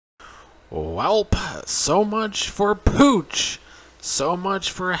Welp, so much for Pooch. So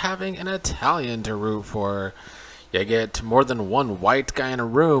much for having an Italian to root for. You get more than one white guy in a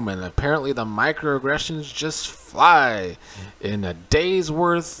room, and apparently the microaggressions just fly. In a day's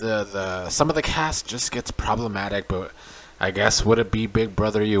worth, some of the cast just gets problematic, but I guess would it be Big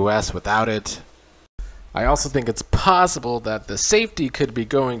Brother US without it? I also think it's possible that the safety could be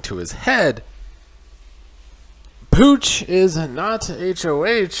going to his head. Pooch is not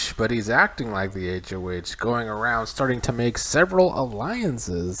HOH, but he's acting like the HOH, going around starting to make several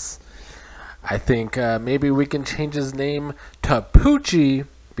alliances. I think maybe we can change his name to Poochie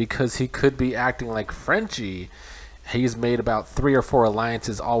because he could be acting like Frenchie. He's made about 3 or 4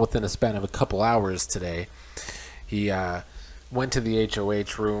 alliances all within a span of a couple hours today. He went to the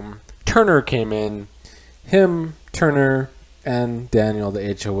HOH room. Turner came in. Him, Turner, and Daniel,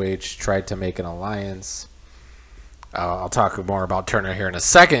 the HOH, tried to make an alliance. I'll talk more about Turner here in a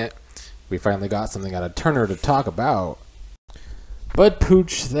second. We finally got something out of Turner to talk about. But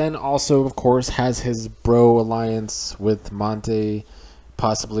Pooch then also, of course, has his bro alliance with Monte,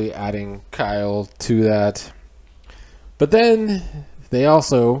 possibly adding Kyle to that. But then they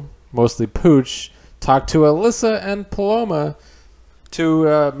also, mostly Pooch, talked to Alyssa and Paloma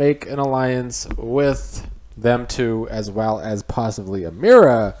to make an alliance with them two, as well as possibly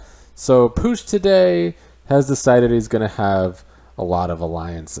Amira. So Pooch today has decided he's going to have a lot of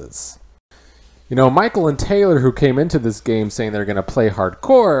alliances. You know, Michael and Taylor, who came into this game saying they're going to play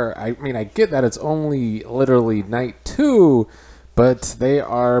hardcore, I mean, I get that it's only literally night 2, but they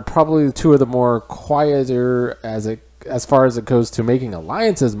are probably 2 of the more quieter as far as it goes to making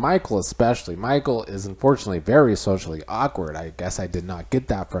alliances. Michael especially. Michael is unfortunately very socially awkward. I guess I did not get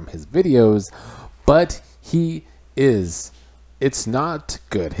that from his videos, but he is. It's not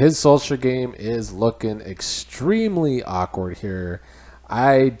good. His social game is looking extremely awkward here.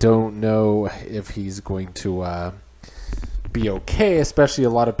 I don't know if he's going to be okay, especially a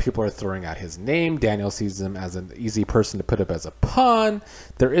lot of people are throwing out his name. Daniel sees him as an easy person to put up as a pawn.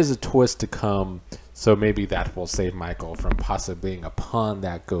 There is a twist to come, so maybe that will save Michael from possibly being a pawn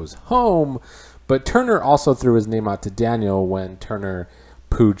that goes home. But Turner also threw his name out to Daniel when Turner,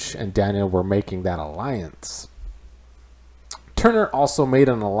 Pooch, and Daniel were making that alliance. Turner also made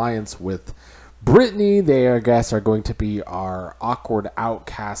an alliance with Brittany. They, I guess, are going to be our awkward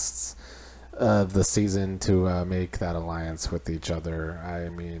outcasts of the season to make that alliance with each other. I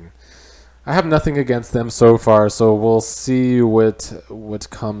mean, I have nothing against them so far, so we'll see what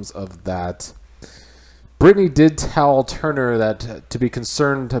comes of that. Brittany did tell Turner that to be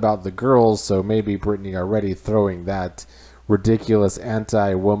concerned about the girls, so maybe Brittany already throwing that ridiculous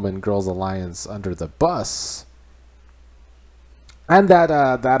anti-woman girls alliance under the bus. And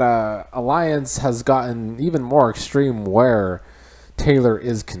that alliance has gotten even more extreme where Taylor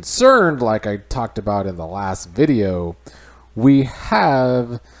is concerned, like I talked about in the last video. We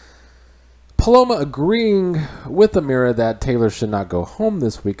have Paloma agreeing with Amira that Taylor should not go home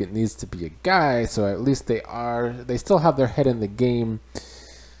this week. It needs to be a guy, so at least they still have their head in the game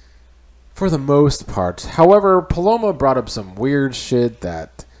for the most part. However, Paloma brought up some weird shit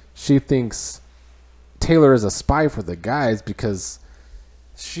that she thinks Taylor is a spy for the guys because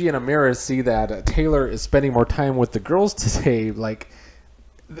she and Amira see that Taylor is spending more time with the girls today. Like,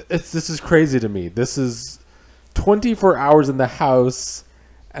 this is crazy to me. This is 24 hours in the house,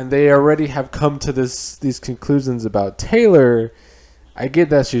 and they already have come to these conclusions about Taylor. I get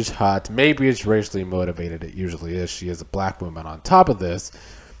that she's hot. Maybe it's racially motivated. It usually is. She is a black woman on top of this.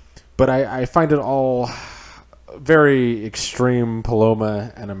 But I find it all very extreme,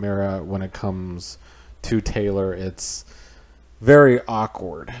 Paloma and Amira, when it comes to Taylor. It's very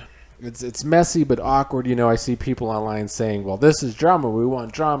awkward. It's messy but awkward. You know, I see people online saying, well, this is drama. We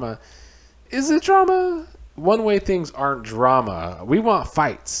want drama. Is it drama? One-way things aren't drama. We want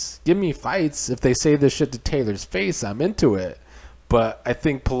fights. Give me fights. If they say this shit to Taylor's face, I'm into it. But I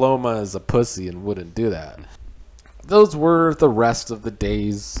think Paloma is a pussy and wouldn't do that. Those were the rest of the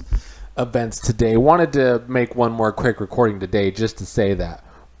day's events today. Wanted to make one more quick recording today just to say that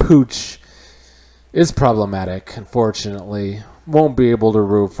Pooch is problematic, unfortunately. Won't be able to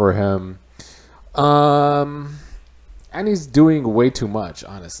root for him. And he's doing way too much,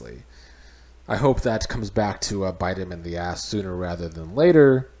 honestly. I hope that comes back to bite him in the ass sooner rather than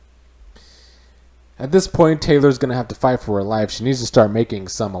later. At this point, Taylor's going to have to fight for her life. She needs to start making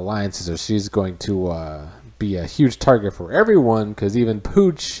some alliances or she's going to be a huge target for everyone, because even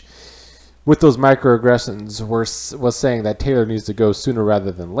Pooch, with those microaggressions, was saying that Taylor needs to go sooner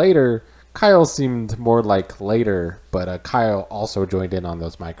rather than later. Kyle seemed more like later, but Kyle also joined in on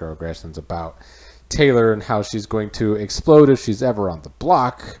those microaggressions about Taylor and how she's going to explode if she's ever on the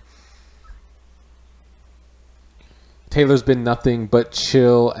block. Taylor's been nothing but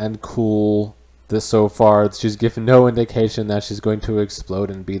chill and cool this so far. She's given no indication that she's going to explode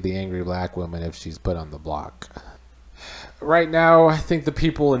and be the angry black woman if she's put on the block. Right now, I think the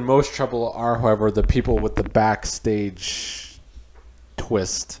people in most trouble are, however, the people with the backstage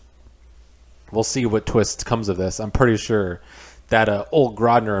twist. We'll see what twist comes of this. I'm pretty sure that Old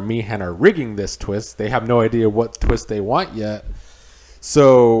Grodner and Meehan are rigging this twist. They have no idea what twist they want yet.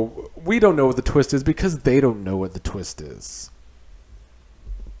 So we don't know what the twist is because they don't know what the twist is.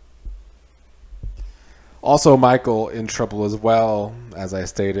 Also, Michael in trouble as well, as I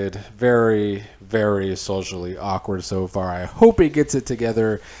stated. Very, very socially awkward so far. I hope he gets it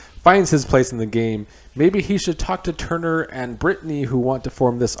together, finds his place in the game. Maybe he should talk to Turner and Brittany, who want to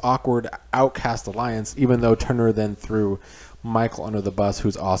form this awkward outcast alliance, even though Turner then threw Michael under the bus,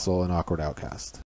 who's also an awkward outcast.